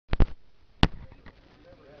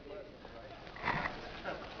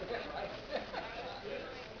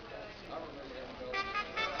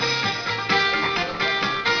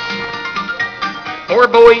Four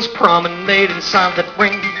boys promenade inside that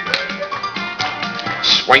ring.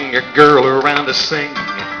 Swing your girl around to sing.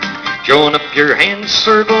 Join up your hands,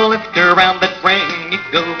 circle, lift around that ring you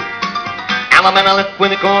go. Allemande with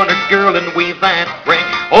the corner girl and weave that ring.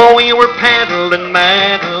 Oh, we were paddling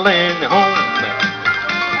Madeline home.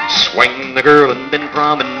 Swing the girl and then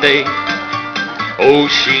promenade. Oh,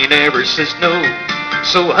 she never says no,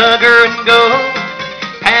 so hug her and go.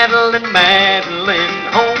 Paddling Madeline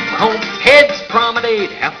home, home. Heads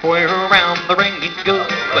promenade, halfway around the ring you go.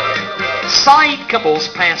 Side couples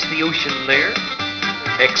pass the ocean there.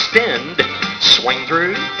 Extend, swing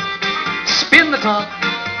through, spin the top.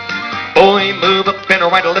 Boy, move up and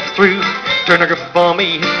right or left through. Turn her for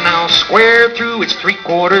me, now square through. It's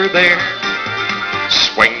three-quarter there.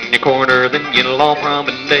 Swing your corner, then you'll all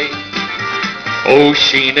promenade. Oh,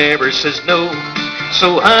 she never says no,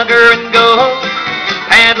 so hug her and go.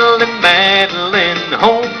 Paddling Madeline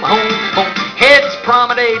home, home, home. Heads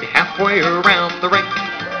promenade, halfway around the ring.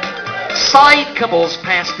 Side couples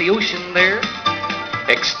pass the ocean there.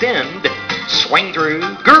 Extend, swing through.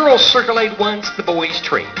 Girls circulate once, the boys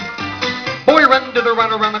trade. Boy, run to the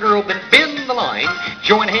right around the girl, then bend the line.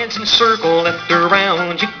 Join hands and circle, left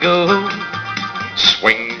around you go.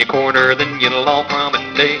 Swing your corner, then you'll all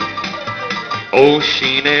promenade. Oh,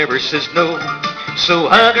 she never says no, so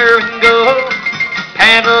hug her and go.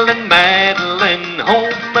 Paddling Madeline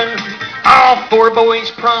home. All four boys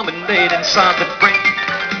promenade inside the ring.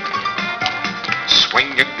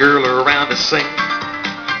 Swing your girl around to sing.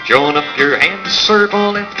 Join up your hands,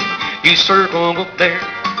 circle it. You circle up there.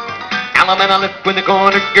 Allemande with the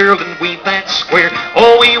corner girl and weave that square.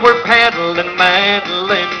 Oh, we were paddling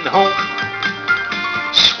Madeline home.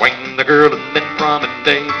 Swing the girl and then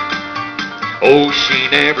promenade. Oh, she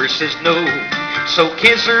never says no, so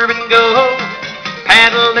kiss her and go.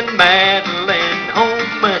 Paddling Madeline home.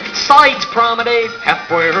 Sides promenade,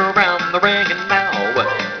 halfway around the ring. And now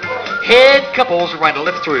head couples right or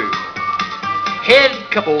left through. Head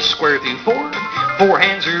couples square through four. Four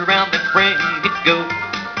hands around the ring you go.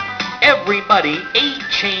 Everybody 8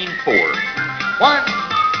 chain 4. 1,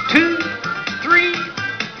 2, 3,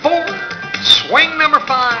 4. Swing number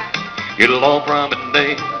 5. It'll all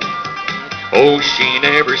promenade. Oh, she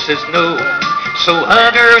never says no, so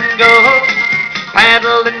hug her and go.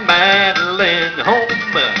 Paddling Madeline home.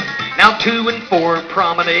 Now 2 and 4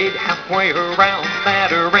 promenade, halfway around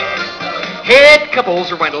that ring. Head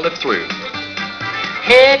couples right or left through.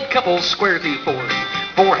 Head couples square through 4.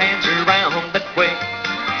 4 hands around that way.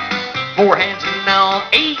 4 hands and now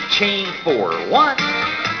 8 chain 4. 1,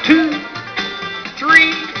 2,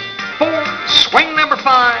 3, 4. Swing number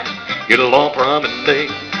 5. It'll all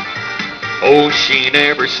promenade. Oh, she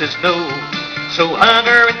never says no, so hug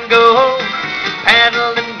her and go.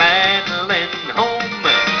 Paddling Madeline home.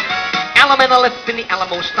 Allemande left in the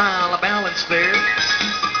Alamo style, a balance there.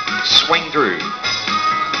 Swing through.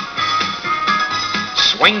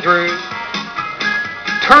 Swing through.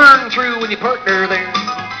 Turn through with your partner there.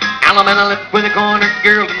 Allemande left with a corner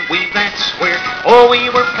girl and weave that square. Oh, we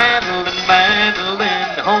were paddling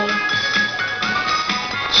Madeline home.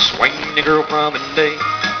 Swing the girl promenade.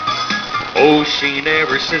 Oh, she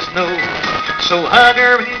never says no, so hug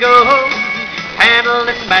her and go.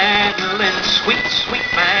 Paddling Madeline, sweet, sweet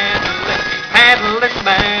Madeline. Paddling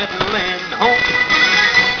Madeline home.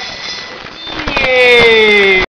 Yeah.